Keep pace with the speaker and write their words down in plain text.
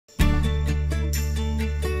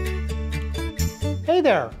Hey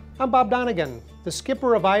there, I'm Bob Donegan, the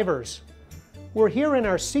skipper of Ivars. We're here in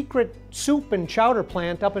our secret soup and chowder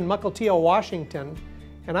plant up in Mukilteo, Washington,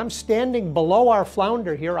 and I'm standing below our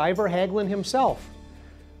flounder here, Ivar Hagelin himself.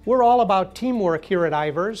 We're all about teamwork here at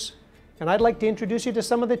Ivars, and I'd like to introduce you to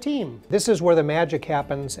some of the team. This is where the magic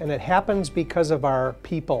happens, and it happens because of our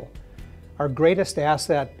people. Our greatest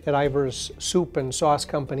asset at Ivars Soup and Sauce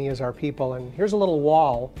Company is our people, and here's a little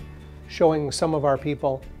wall showing some of our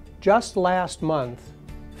people. Just last month,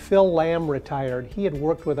 Phil Lamb retired. He had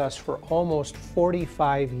worked with us for almost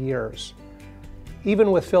 45 years.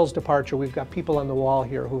 Even with Phil's departure, we've got people on the wall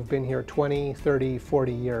here who've been here 20, 30,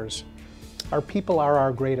 40 years. Our people are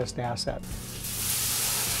our greatest asset.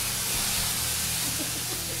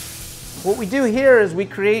 What we do here is we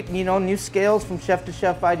create, new scales from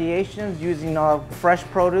chef-to-chef ideations using fresh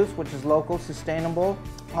produce, which is local, sustainable.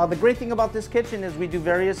 The great thing about this kitchen is we do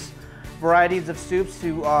various varieties of soups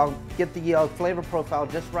to get the flavor profile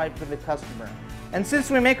just right for the customer. And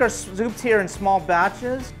since we make our soups here in small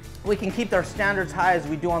batches, we can keep our standards high as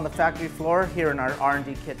we do on the factory floor here in our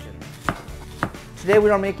R&D kitchen. Today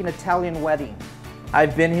we are making Italian wedding.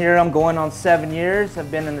 I've been here, I'm going on 7 years.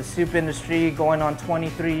 I've been in the soup industry going on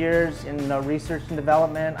 23 years in research and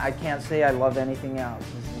development. I can't say I love anything else.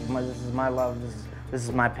 This is my love, this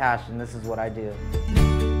is my passion, this is what I do.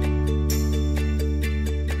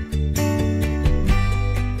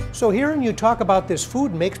 So hearing you talk about this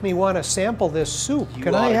food makes me want to sample this soup.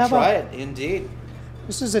 Can I have try it, indeed.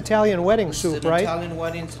 This is Italian wedding soup, right? Italian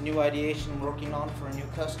wedding, it's a new ideation we're working on for a new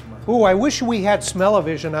customer. Ooh, I wish we had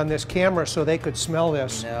smell-o-vision on this camera so they could smell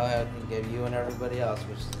this. No, I can give you and everybody else,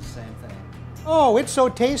 which is the same thing. Oh, it's so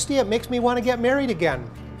tasty it makes me want to get married again.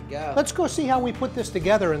 Go. Let's go see how we put this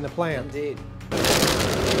together in the plant. Indeed.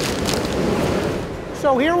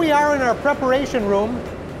 So here we are in our preparation room.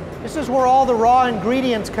 This is where all the raw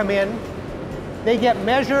ingredients come in. They get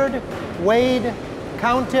measured, weighed,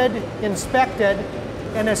 counted, inspected,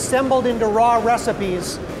 and assembled into raw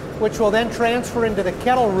recipes, which will then transfer into the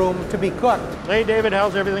kettle room to be cooked. Hey David,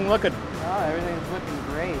 how's everything looking? Oh, everything's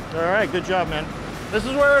looking great. All right, good job, man. This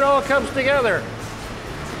is where it all comes together.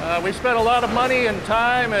 We spent a lot of money and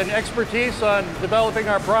time and expertise on developing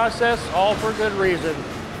our process, all for good reason.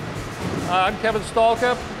 I'm Kevin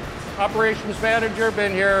Stalkup, operations manager,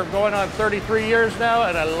 been here going on 33 years now,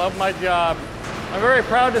 and I love my job. I'm very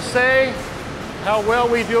proud to say how well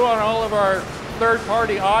we do on all of our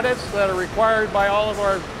third-party audits that are required by all of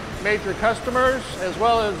our major customers, as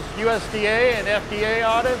well as USDA and FDA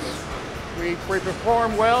audits. We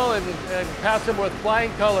perform well and pass them with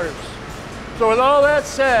flying colors. So with all that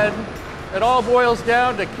said, it all boils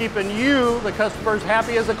down to keeping you, the customers,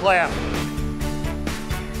 happy as a clam.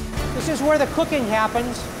 This is where the cooking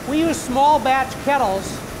happens. We use small batch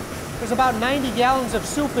kettles. There's about 90 gallons of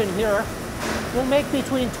soup in here. We'll make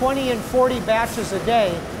between 20 and 40 batches a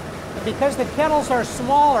day. And because the kettles are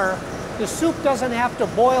smaller, the soup doesn't have to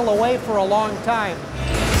boil away for a long time.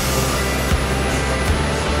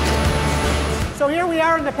 So here we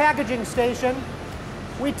are in the packaging station.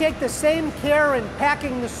 We take the same care in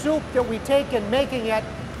packing the soup that we take in making it.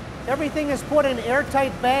 Everything is put in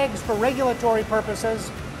airtight bags for regulatory purposes,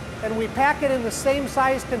 and we pack it in the same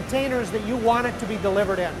size containers that you want it to be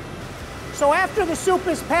delivered in. So after the soup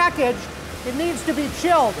is packaged, it needs to be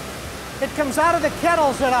chilled. It comes out of the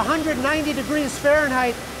kettles at 190 degrees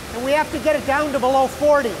Fahrenheit, and we have to get it down to below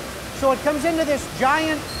 40. So it comes into this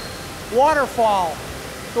giant waterfall.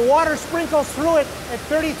 The water sprinkles through it at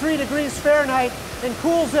 33 degrees Fahrenheit and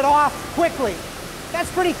cools it off quickly.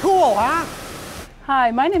 That's pretty cool, huh?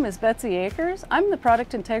 Hi, my name is Betsy Akers. I'm the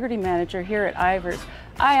Product Integrity Manager here at Ivars.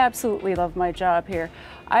 I absolutely love my job here.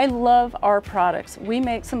 I love our products. We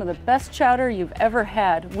make some of the best chowder you've ever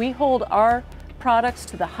had. We hold our products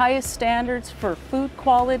to the highest standards for food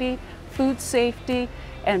quality, food safety,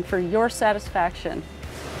 and for your satisfaction.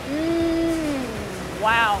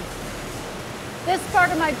 Wow. This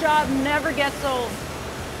part of my job never gets old.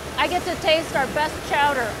 I get to taste our best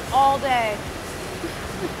chowder all day.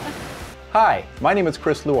 Hi, my name is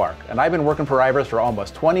Chris Luark, and I've been working for Ivars for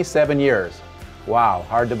almost 27 years. Wow,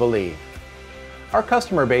 hard to believe. Our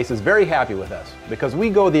customer base is very happy with us because we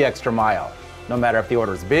go the extra mile. No matter if the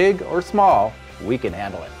order is big or small, we can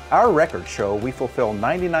handle it. Our records show we fulfill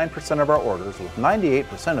 99% of our orders, with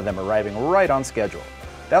 98% of them arriving right on schedule.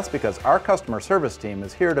 That's because our customer service team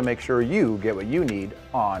is here to make sure you get what you need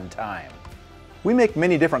on time. We make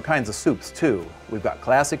many different kinds of soups too. We've got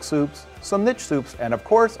classic soups, some niche soups, and of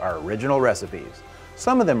course our original recipes.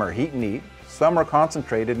 Some of them are heat and eat, some are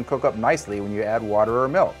concentrated and cook up nicely when you add water or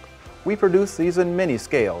milk. We produce these in many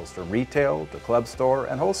scales, from retail to club store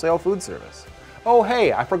and wholesale food service. Oh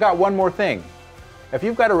hey, I forgot one more thing. If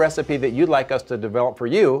you've got a recipe that you'd like us to develop for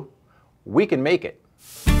you, we can make it.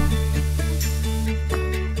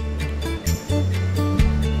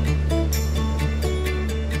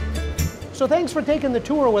 So thanks for taking the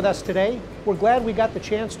tour with us today. We're glad we got the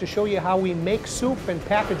chance to show you how we make soup and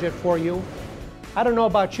package it for you. I don't know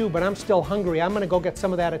about you, but I'm still hungry. I'm going to go get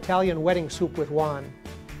some of that Italian wedding soup with Juan.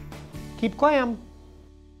 Keep clam.